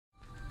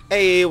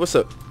Hey, what's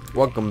up?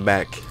 Welcome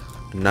back,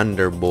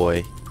 Nunder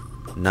boy,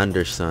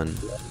 Nunderson.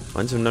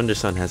 Once if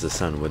Nunderson has a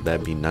son, would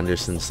that be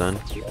Nunderson's son?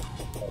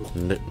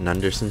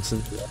 Nunderson's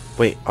son?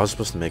 Wait, I was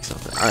supposed to make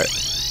something. Alright,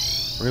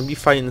 we're gonna be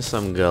fighting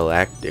some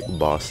galactic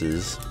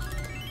bosses,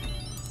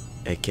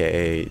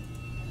 aka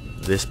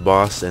this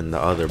boss and the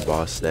other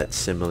boss that's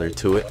similar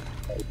to it.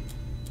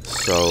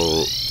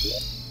 So,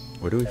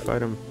 where do we fight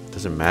them?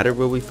 Doesn't matter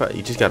where we fight.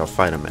 You just gotta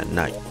fight them at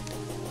night.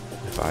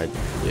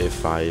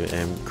 If I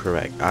am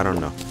correct, I don't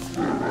know.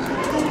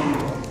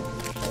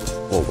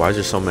 Oh, why is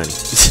there so many?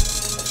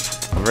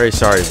 I'm very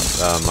sorry,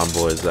 my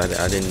boys.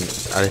 I didn't.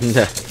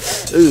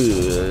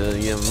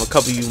 Yeah, a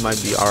couple of you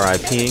might be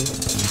RIPing,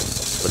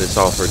 but it's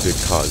all for a good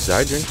cause. Did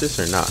I drink this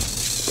or not?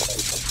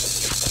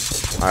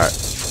 All right,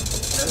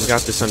 we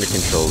got this under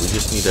control. We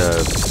just need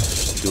to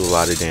do a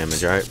lot of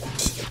damage. All right.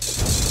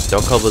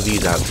 Don't couple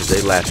these out because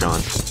they latch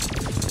on,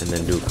 and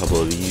then do a couple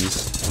of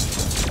these.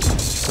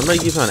 Somebody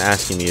keeps on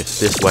asking me if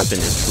this weapon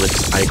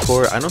inflicts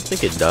Ichor. I don't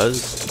think it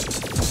does,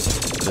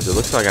 because it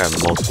looks like I have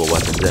multiple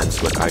weapons that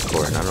inflict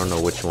Ichor, and I don't know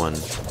which one.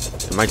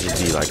 It might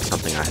just be like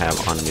something I have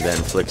on me that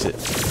inflicts it.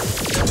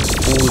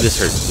 Ooh,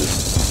 this hurts, dude.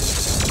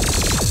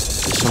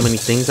 There's so many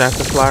things I have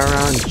to fly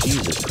around.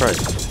 Jesus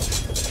Christ.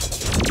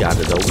 We got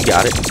it, though. We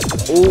got it.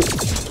 Ooh.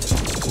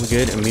 We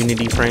good.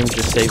 Immunity frame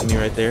just saved me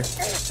right there.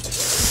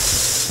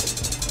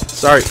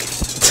 Sorry.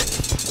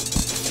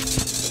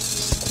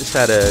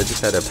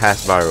 just had to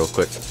pass by real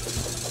quick.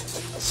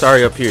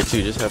 Sorry up here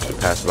too, just have to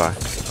pass by.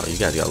 Oh, you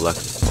guys got lucky.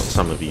 Well,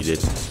 some of you did.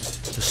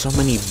 There's so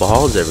many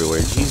balls everywhere.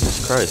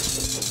 Jesus Christ.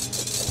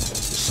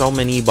 There's so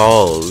many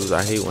balls.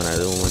 I hate when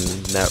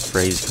that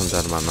phrase comes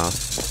out of my mouth.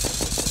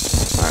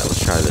 Alright,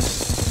 let's try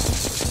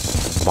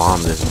this.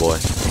 Bomb this boy.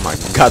 Oh my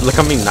god, look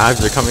how many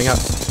knives are coming out.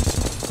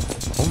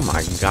 Oh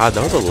my god,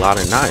 that was a lot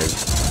of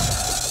knives.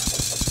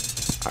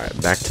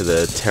 Alright, back to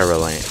the Terra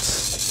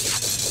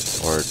Lance.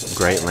 Or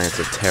Great Lance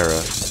of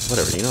Terra.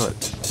 Whatever, you know what?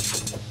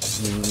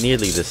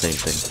 Nearly the same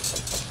thing.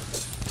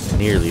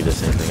 Nearly the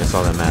same thing. That's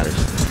all that matters.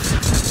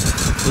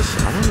 This,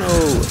 I don't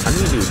know. I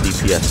need to do a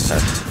DPS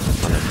test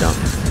on a dump.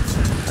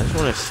 I just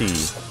want to see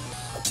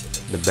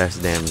the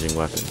best damaging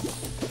weapon.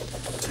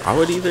 I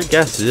would either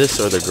guess this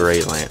or the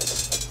Great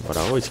Lance, but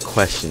I always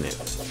question it.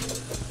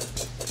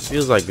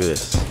 Feels like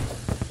this.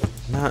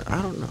 Not,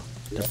 I don't know.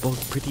 They're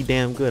both pretty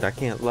damn good. I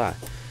can't lie.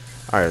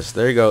 Alright, so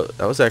there you go.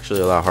 That was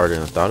actually a lot harder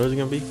than I thought it was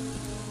gonna be.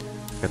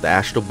 Got the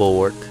Astral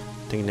Bulwark.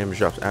 Taking damage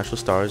drops Astral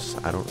Stars.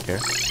 I don't care.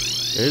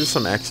 There is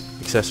some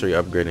accessory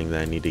upgrading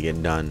that I need to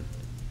get done,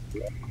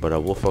 but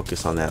we'll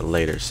focus on that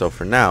later. So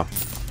for now,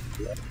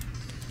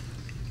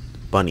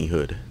 Bunny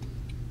Hood,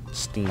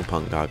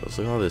 Steampunk Goggles.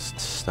 Look at all this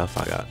stuff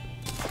I got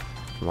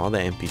from all the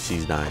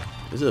NPCs dying.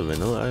 Is it a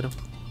vanilla item?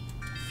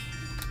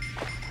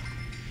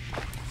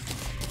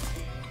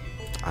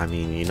 I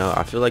mean, you know,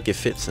 I feel like it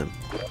fits him.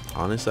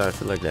 Honestly, I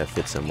feel like that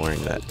fits him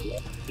wearing that.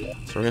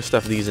 So we're gonna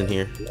stuff these in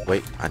here.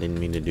 Wait, I didn't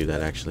mean to do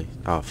that actually.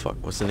 Oh fuck,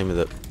 what's the name of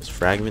this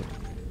fragment?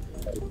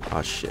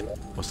 Oh shit,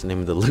 what's the name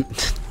of the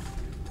loot?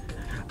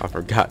 I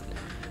forgot.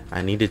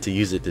 I needed to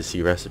use it to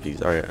see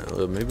recipes. Alright,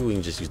 well, maybe we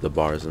can just use the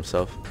bars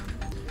themselves,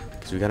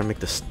 because we gotta make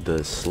the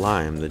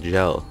slime, the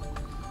gel.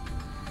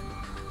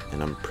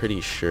 And I'm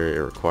pretty sure it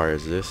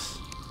requires this.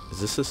 Is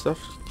this the stuff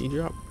you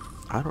drop?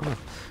 I don't know.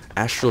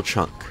 Astral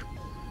Chunk.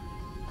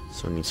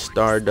 So we need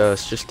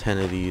Stardust, just 10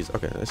 of these.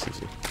 Okay, that's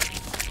easy.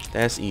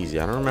 That's easy.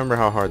 I don't remember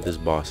how hard this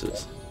boss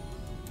is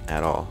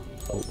at all.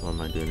 Oh, what am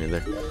I doing in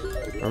there? I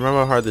don't remember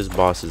how hard this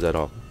boss is at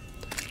all.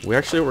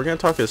 We're gonna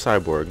talk to the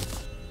cyborg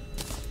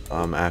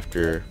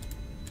after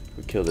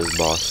we kill this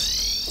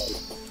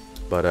boss.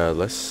 But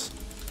let's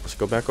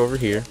go back over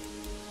here.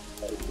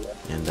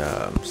 And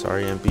I'm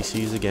sorry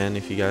NPCs again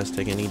if you guys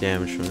take any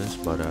damage from this,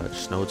 but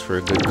just know it's for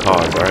a good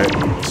cause, alright?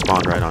 You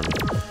spawned right on me.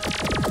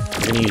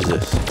 I'm gonna use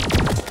this.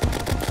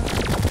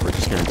 We're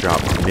just gonna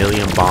drop a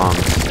million bombs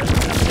and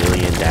a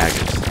million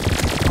daggers.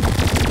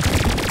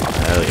 Oh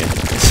hell yeah.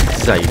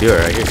 This is how you do it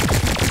right here.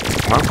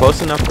 If I'm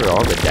close enough for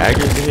all the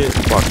daggers to hit,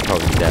 the boss will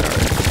probably be dead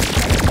already.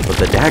 But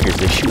the daggers,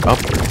 they shoot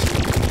upwards.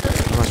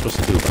 What am I supposed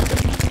to do about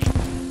that?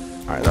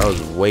 Alright, that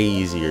was way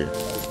easier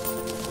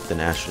than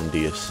Astron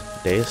Deus.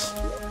 Deus?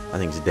 I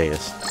think it's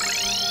Deus.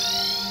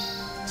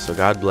 So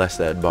God bless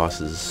that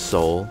boss's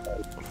soul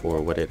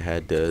for what it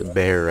had to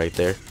bear right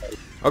there.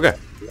 Okay.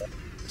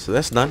 So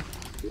that's done.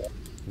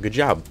 Good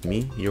job,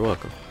 me. You're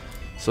welcome.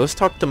 So let's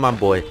talk to my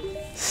boy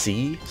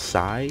Chi.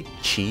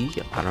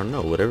 I don't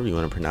know, whatever you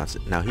want to pronounce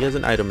it. Now he has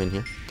an item in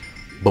here.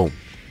 Boom.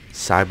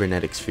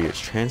 Cybernetic Spheres.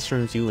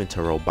 Transforms you into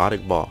a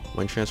robotic ball.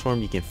 When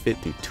transformed, you can fit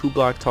through 2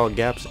 block tall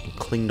gaps and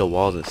cling to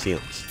walls and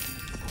ceilings.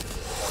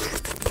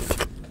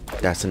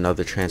 That's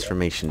another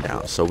transformation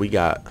down. So we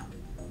got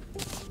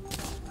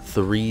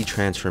 3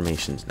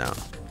 transformations now.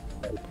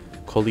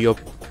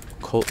 Coleoptera.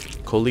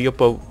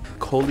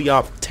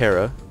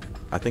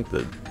 I think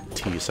the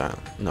T is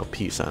silent. No,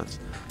 P is silent.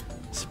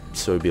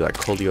 So it'd be like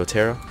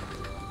Coleoptera.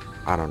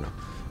 I don't know.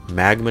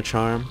 Magma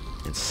Charm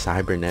and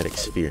Cybernetic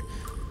Sphere.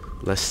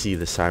 Let's see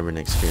the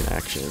Cybernetic Sphere in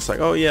action. It's like,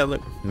 oh yeah,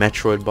 look,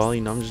 Metroid Ball.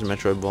 You know, I'm just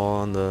Metroid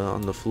Ball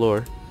on the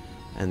floor,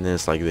 and then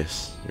it's like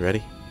this. You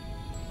ready?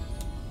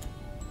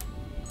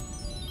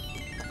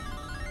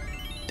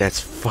 That's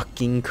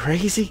fucking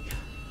crazy.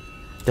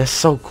 That's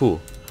so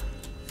cool.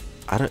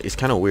 It's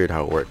kind of weird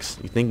how it works.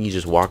 You think you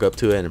just walk up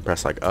to it and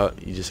press like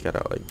up. You just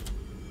gotta like,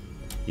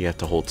 you have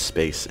to hold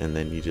space, and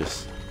then you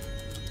just.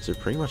 Is it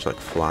pretty much like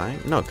flying?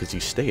 No, because you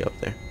stay up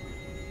there.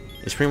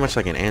 It's pretty much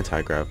like an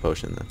anti-grav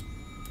potion then.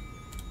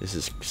 This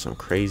is some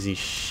crazy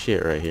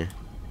shit right here.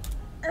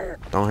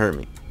 Don't hurt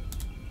me.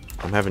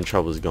 I'm having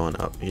troubles going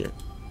up here.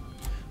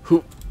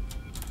 Whoop.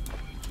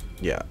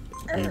 Yeah,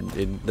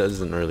 it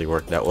doesn't really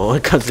work that well when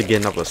it comes to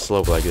getting up a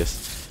slope like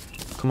this.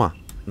 Come on.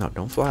 No,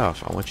 don't fly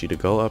off. I want you to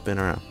go up and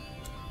around.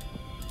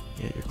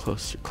 Yeah, you're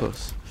close. You're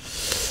close.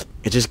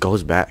 It just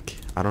goes back.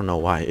 I don't know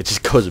why. It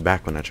just goes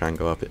back when I try and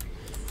go up it.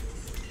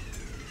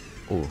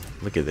 Oh,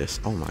 look at this.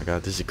 Oh my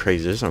god, this is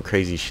crazy. There's some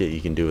crazy shit you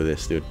can do with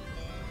this, dude.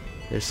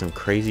 There's some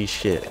crazy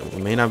shit. It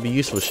may not be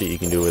useful shit you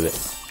can do with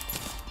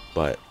it,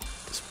 but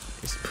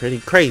it's pretty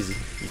crazy.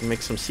 You can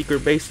make some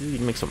secret bases. You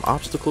can make some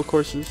obstacle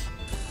courses.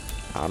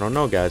 I don't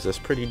know, guys. That's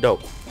pretty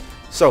dope.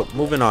 So,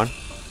 moving on.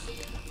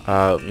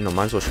 You know,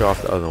 might as well show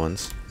off the other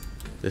ones.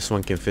 This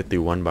one can fit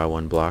through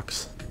 1x1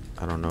 blocks.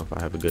 I don't know if I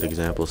have a good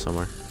example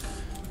somewhere.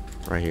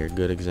 Right here,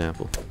 good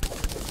example.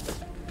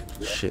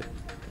 Shit,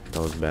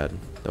 that was bad.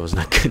 That was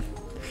not good.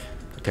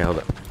 Okay, hold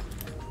up.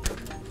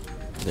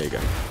 There you go.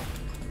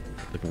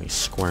 Look at me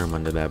squirm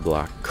under that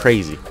block.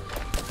 Crazy.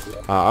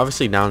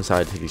 Obviously,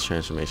 downside to these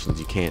transformations,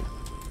 you can't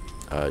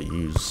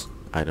use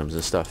items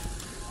and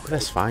stuff. But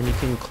that's fine. You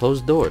can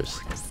close doors.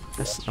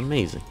 That's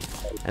amazing.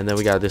 And then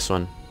we got this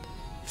one.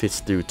 Fits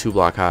through 2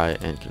 block high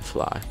and can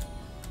fly.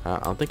 I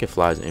don't think it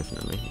flies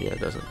infinitely. Yeah, it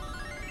doesn't.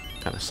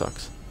 Kind of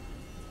sucks.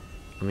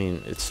 I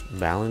mean, it's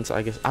balanced,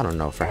 I guess. I don't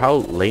know. For how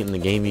late in the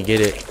game you get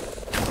it,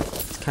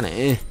 it's kind of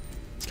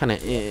It's kind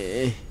of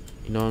You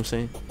know what I'm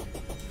saying?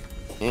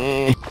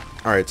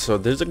 Alright, so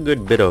there's a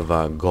good bit of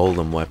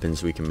golem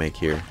weapons we can make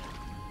here.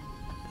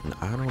 And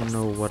I don't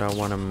know what I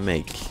want to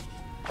make.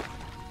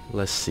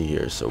 Let's see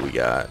here. So we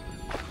got...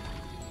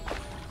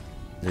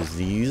 There's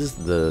these.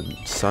 The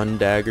sun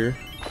dagger.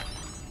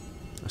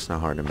 That's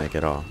not hard to make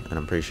at all. And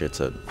I'm pretty sure it's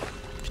a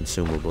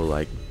consumable.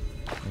 Like,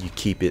 you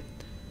keep it...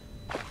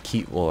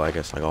 Well, I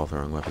guess like all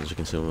throwing weapons are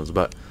consumables.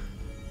 But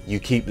you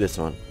keep this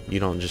one. You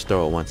don't just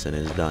throw it once and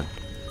it's done.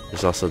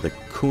 There's also the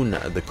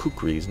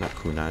kukris, not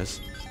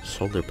kunais.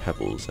 Solar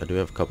pebbles. I do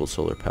have a couple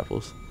solar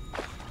pebbles.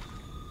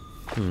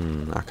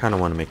 I kind of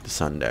want to make the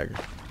sun dagger. I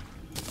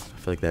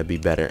feel like that'd be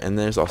better. And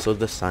there's also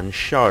the sun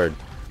shard.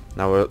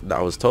 Now,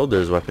 I was told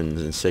there's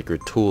weapons in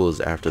sacred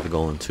tools after the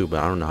golem too,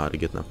 but I don't know how to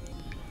get them.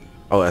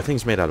 Oh, I think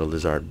it's made out of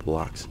LIHZARD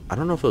blocks. I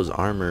don't know if it was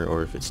armor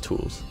or if it's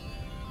tools.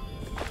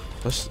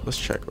 Let's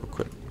check real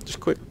quick. Just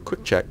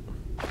quick check.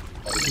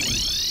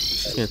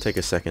 It's just gonna take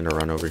a second to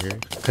run over here,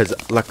 because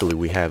luckily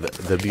we have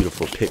the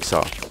beautiful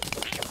Pixar.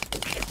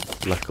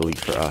 Luckily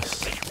for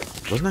us.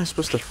 Wasn't I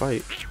supposed to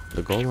fight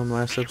the golem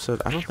last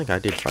episode? I don't think I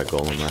did fight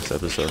golem last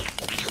episode.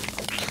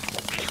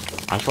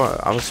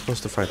 I was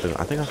supposed to fight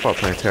I think I fought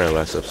Terraria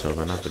last episode,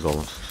 but not the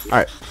golem.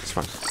 Alright, it's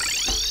fine.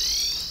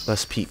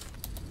 Let's peep.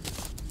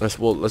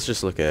 Let's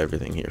just look at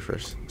everything here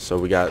first. So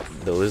we got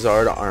the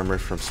LIHZARD armor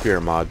from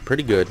Spirit Mod,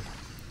 pretty good.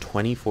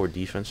 24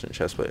 defense and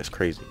chestplate. That's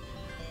crazy.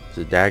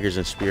 The daggers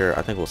and spear,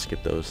 I think we'll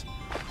skip those.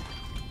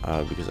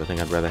 Because I think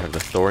I'd rather have the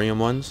thorium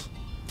ones.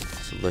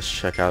 So let's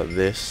check out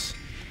this.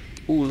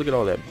 Ooh, look at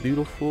all that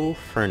beautiful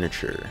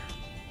furniture.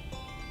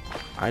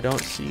 I don't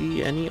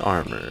see any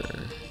armor.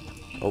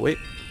 Oh wait.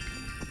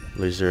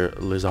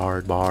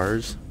 LIHZARD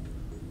bars.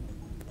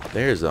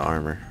 There's the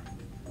armor.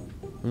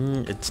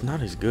 It's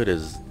not as good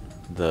as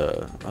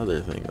the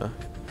other thing though.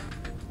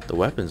 The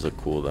weapons look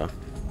cool though.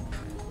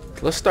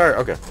 Let's start.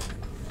 Okay.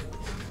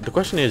 The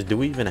question is, do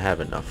we even have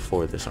enough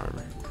for this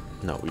armor?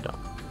 No, we don't.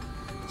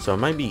 So it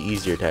might be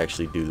easier to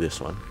actually do this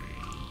one.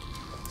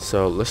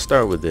 So let's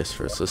start with this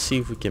first. Let's see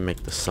if we can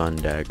make the sun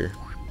dagger.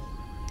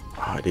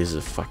 Oh, it is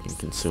a fucking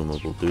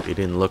consumable, dude. It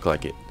didn't look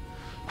like it.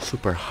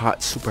 Super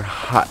hot, super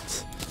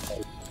hot.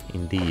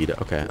 Indeed.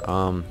 Okay.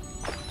 And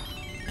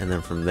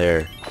then from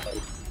there,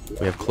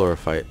 we have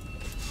chlorophyte.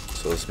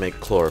 So let's make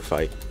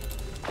chlorophyte.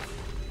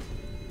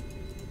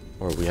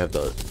 Or we have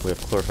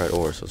chlorophyte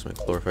ore, so let's make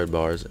chlorophyte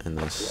bars and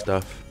then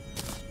stuff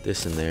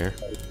this in there.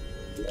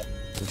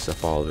 And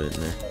stuff all of it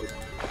in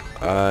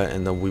there.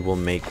 And then we will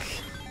make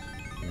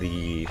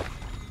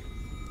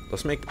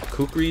let's make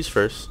kukris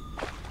first.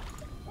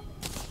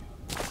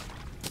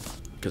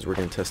 Because we're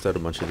gonna test out a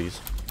bunch of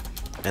these.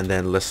 And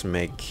then let's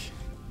make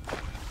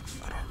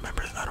I don't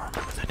remember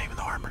the name of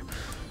the armor.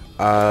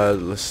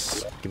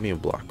 Let's give me a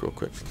block real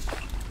quick.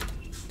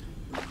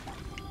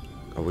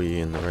 Are we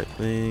in the right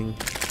thing?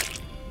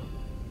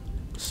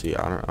 See,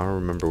 I don't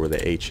remember where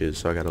the H is,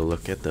 so I gotta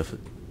look at the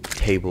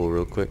table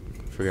real quick,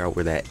 figure out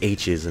where that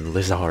H is in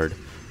LIHZARD.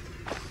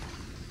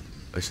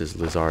 It's just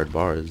LIHZARD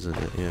bars, isn't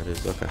it? Yeah, it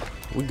is. Okay,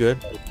 we good.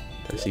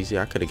 That's easy.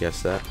 I could have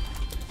guessed that.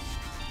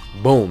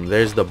 Boom,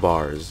 there's the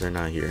bars. They're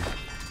not here.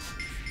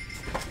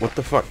 What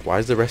the fuck? Why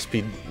is the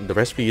recipe... The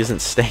recipe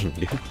isn't staying,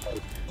 dude.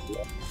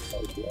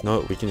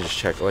 No, we can just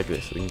check like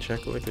this. We can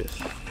check like this.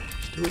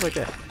 Just do it like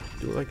that.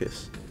 Do it like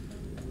this.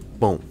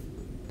 Boom.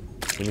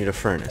 We need a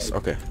furnace.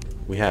 Okay.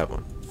 We have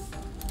one.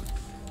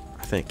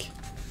 I think.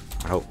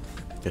 I hope.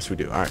 Yes, we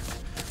do. Alright.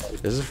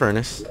 This is a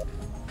furnace.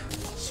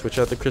 Switch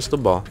out the crystal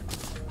ball.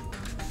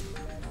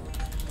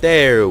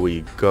 There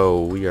we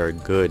go. We are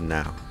good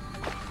now.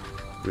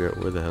 Where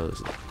the hell is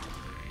it?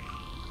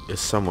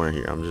 It's somewhere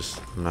here. I'm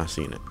not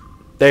seeing it.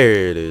 There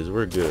it is.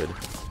 We're good.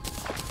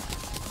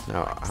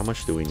 Now, how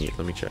much do we need?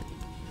 Let me check.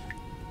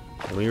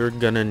 We are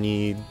gonna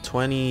need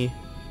 20,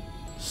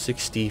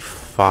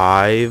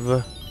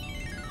 65.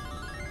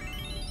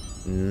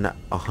 No,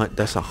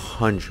 that's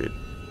 100.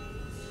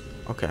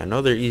 Okay, I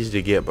know they're easy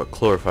to get, but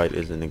chlorophyte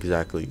isn't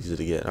exactly easy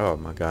to get. Oh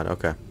my god.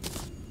 Okay.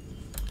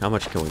 How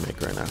much can we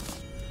make right now?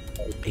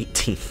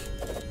 18.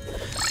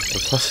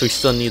 Plus, we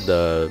still need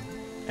the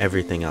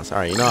everything else. All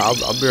right, you know,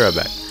 I'll be right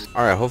back.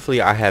 All right,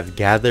 hopefully I have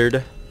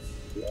gathered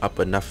up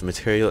enough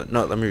material.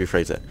 No, let me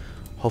rephrase that.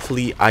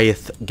 Hopefully I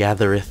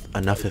gathereth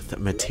enough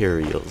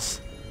materials.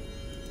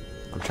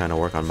 I'm trying to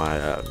work on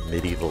my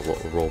medieval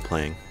role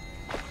playing.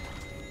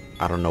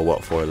 I don't know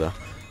what for though.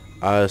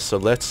 So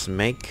let's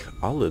make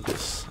all of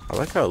this. I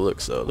like how it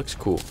looks though. It looks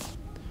cool.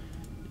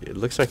 It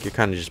looks like you're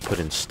kind of just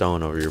putting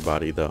stone over your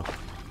body though.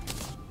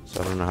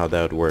 So I don't know how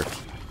that would work.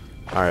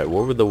 Alright,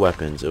 what were the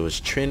weapons? It was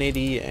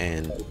Trinity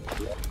and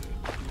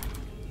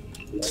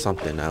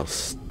something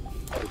else.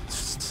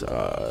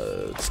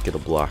 Let's get a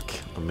block.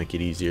 I'll make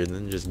it easier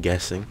than just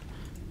guessing.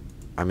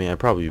 I mean, I'd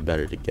probably be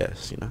better to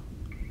guess, you know?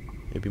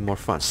 It'd be more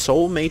fun.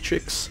 Soul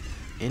Matrix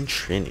and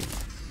Trinity.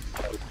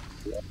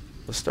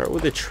 Let's start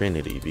with the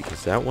Trinity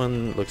because that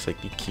one looks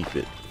like you keep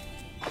it.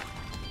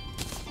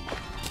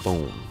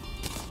 Boom.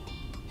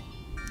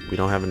 We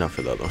don't have enough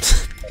for the other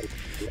ones.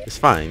 It's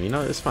fine, you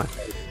know, it's fine.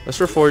 Let's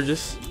reforge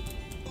this.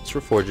 It's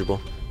reforgeable.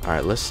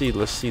 Alright, let's see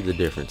the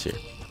difference here.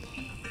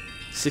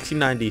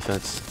 69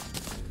 defense,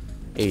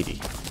 80.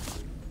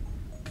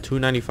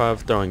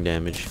 295 throwing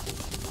damage.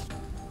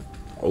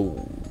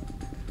 Oh,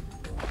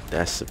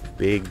 that's a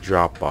big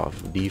drop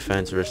off.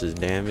 Defense versus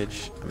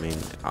damage. I mean,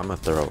 I'm a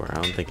thrower.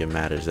 I don't think it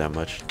matters that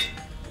much.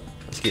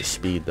 Let's get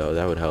speed though.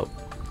 That would help.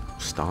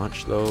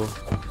 Staunch though.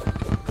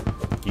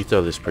 You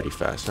throw this pretty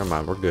fast. Never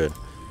mind. We're good.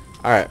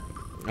 All right.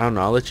 I don't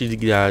know. I'll let you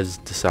guys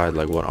decide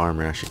like what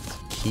armor I should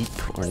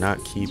keep or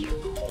not keep.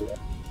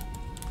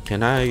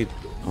 Can I?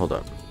 Hold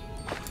up.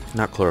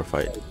 Not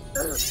chlorophyte.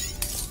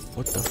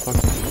 What the fuck?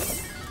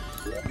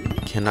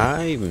 Can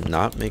I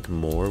not make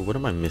more? What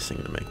am I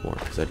missing to make more?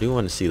 Because I do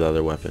want to see the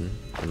other weapon.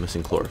 I'm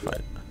missing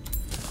chlorophyte.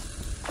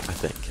 I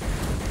think.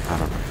 I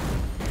don't know.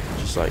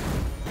 Just like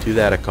do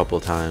that a couple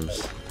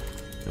times.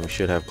 And we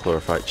should have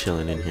chlorophyte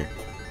chilling in here.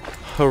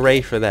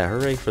 Hooray for that.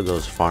 Hooray for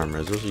those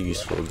farmers. Those are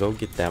useful. Go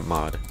get that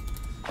mod.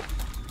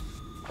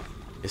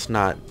 It's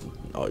not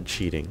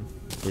cheating.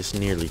 It's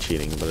nearly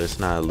cheating, but it's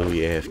not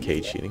Louis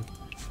AFK cheating.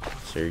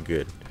 So you're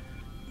good.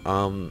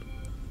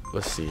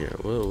 Let's see here.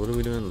 What are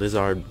we doing?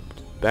 LIHZARD.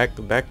 Back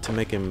to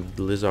making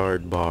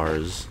LIHZARD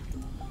bars.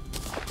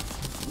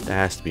 That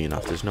has to be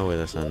enough. There's no way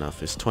that's not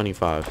enough. It's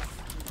 25.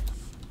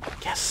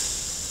 Yes.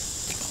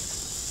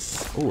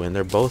 Oh, and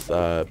they're both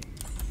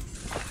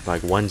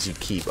like ones you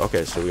keep.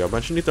 Okay, so we got a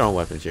bunch of new throwing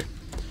weapons here.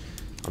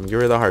 I'm gonna get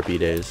rid of the Harpy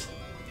Days,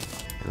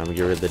 and I'm gonna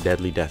get rid of the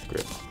Deadly Death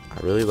Grip. I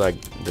really like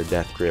the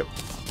Death Grip.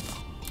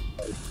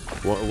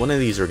 One of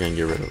these we're gonna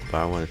get rid of, but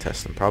I want to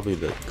test them. Probably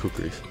the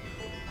Kukris.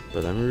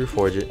 But let me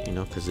reforge it, you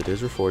know, because it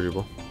is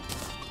reforgeable.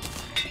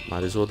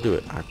 Might as well do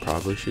it. I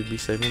probably should be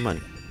saving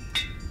money.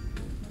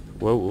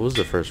 What was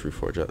the first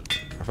reforge?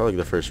 I felt like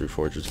the first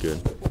reforge was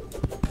good.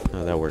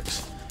 No, that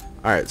works.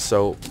 Alright,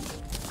 so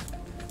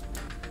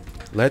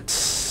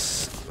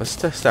let's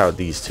test out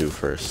these two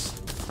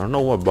first. I don't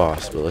know what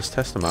boss, but let's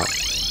test them out.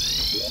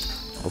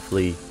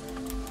 Hopefully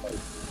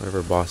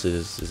whatever boss it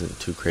is isn't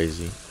too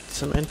crazy.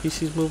 Some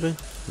NPCs moving?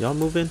 Y'all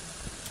moving?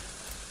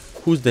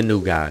 Who's the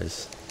new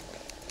guys?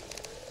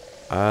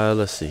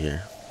 Let's see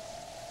here.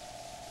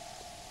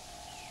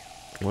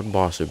 What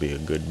boss would be a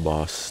good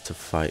boss to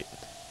fight?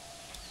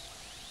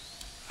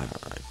 I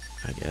don't know.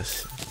 I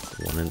guess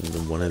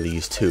one of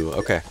these two.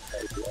 Okay,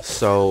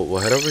 so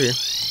we'll head over here.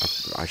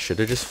 I should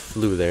have just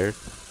flew there.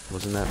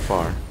 Wasn't that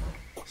far.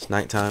 It's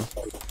nighttime.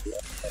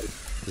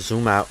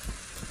 Zoom out,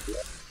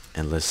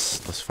 and let's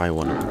fight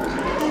one of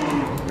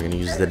them. We're gonna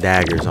use the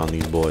daggers on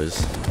these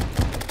boys.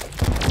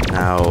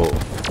 Now,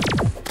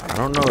 I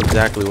don't know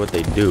exactly what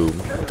they do.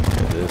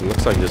 It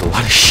looks like there's a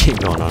lot of shit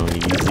going on when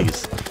you use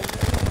these.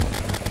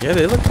 Yeah,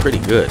 they look pretty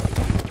good.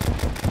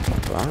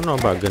 But I don't know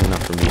about good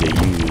enough for me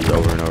to use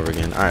over and over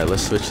again. Alright,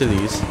 let's switch to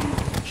these.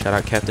 Shout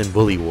out Captain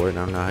Bullyward. I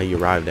don't know how you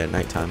arrived at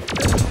nighttime.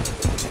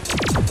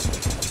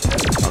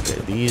 Okay,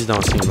 these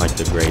don't seem like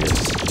the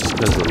greatest. Just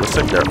because it looks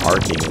like they're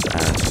arcing with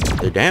ass.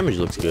 Their damage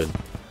looks good.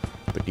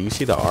 But do you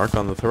see the arc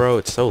on the throw?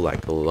 It's so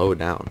like low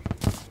down.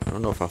 I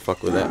don't know if I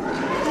fuck with that.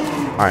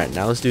 Alright,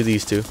 now let's do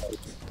these two.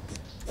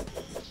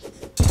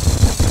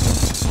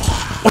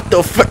 What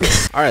the fuck?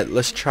 Alright,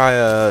 let's try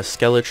a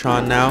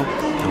Skeletron now.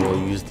 And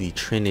we'll use the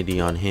Trinity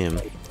on him.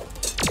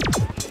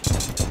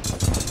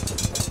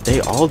 They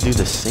all do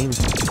the same.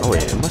 Oh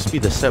wait, it must be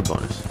the set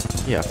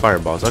bonus. Yeah,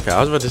 fireballs. Okay, I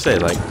was about to say,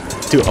 like,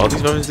 do all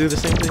these weapons do the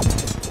same thing?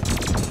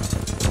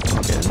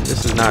 Okay,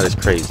 this is not as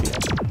crazy.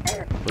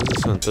 What is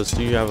this one? Throws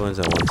 2 javelins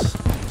at once.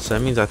 So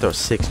that means I throw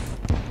 6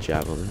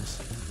 javelins.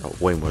 Oh,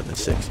 way more than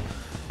 6.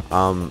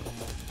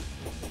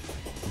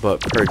 But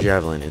per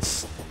javelin,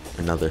 it's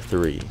another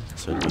 3.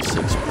 So it'd be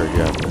 6 per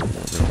javelin. And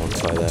then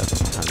multiply that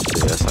times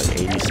 2. That's like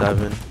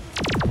 87.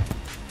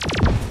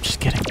 Just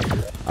kidding.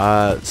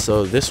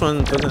 So this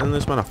one doesn't end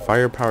this one a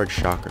fire-powered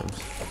chakrams.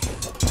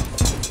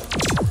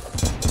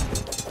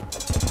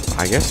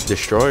 I guess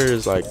destroyer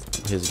is like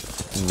his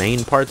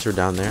main parts are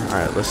down there. All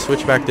right, let's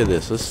switch back to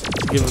this. Let's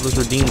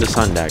redeem the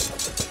Sundag.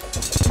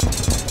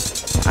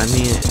 I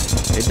mean,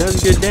 it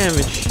does good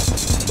damage,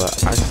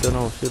 but I still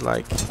don't feel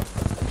like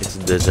it's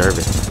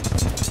deserving.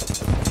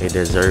 It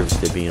deserves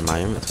to be in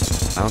my inventory.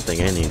 I don't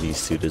think any of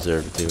these two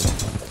deserve it to.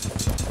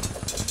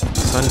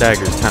 Sun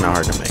Dagger is kind of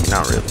hard to make.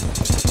 Not really.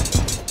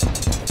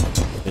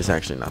 It's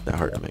actually not that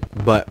hard to make.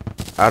 But,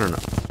 I don't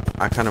know.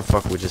 I kind of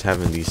fuck with just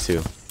having these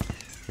two.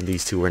 And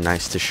these two were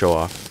nice to show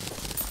off.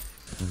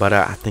 But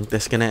I think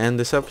that's going to end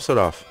this episode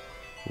off.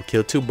 We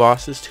killed 2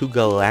 bosses. 2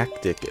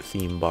 galactic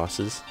theme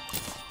bosses.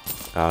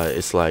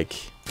 It's like...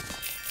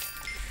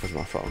 Where's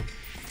my phone?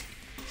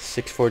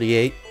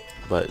 6:48.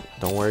 But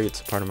don't worry, it's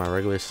a part of my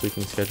regular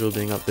sleeping schedule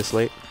being up this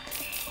late.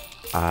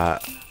 I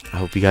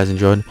hope you guys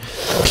enjoyed.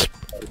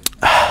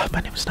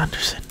 My name is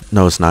GNUNDERSON.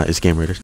 No, it's not. It's Game Raiders.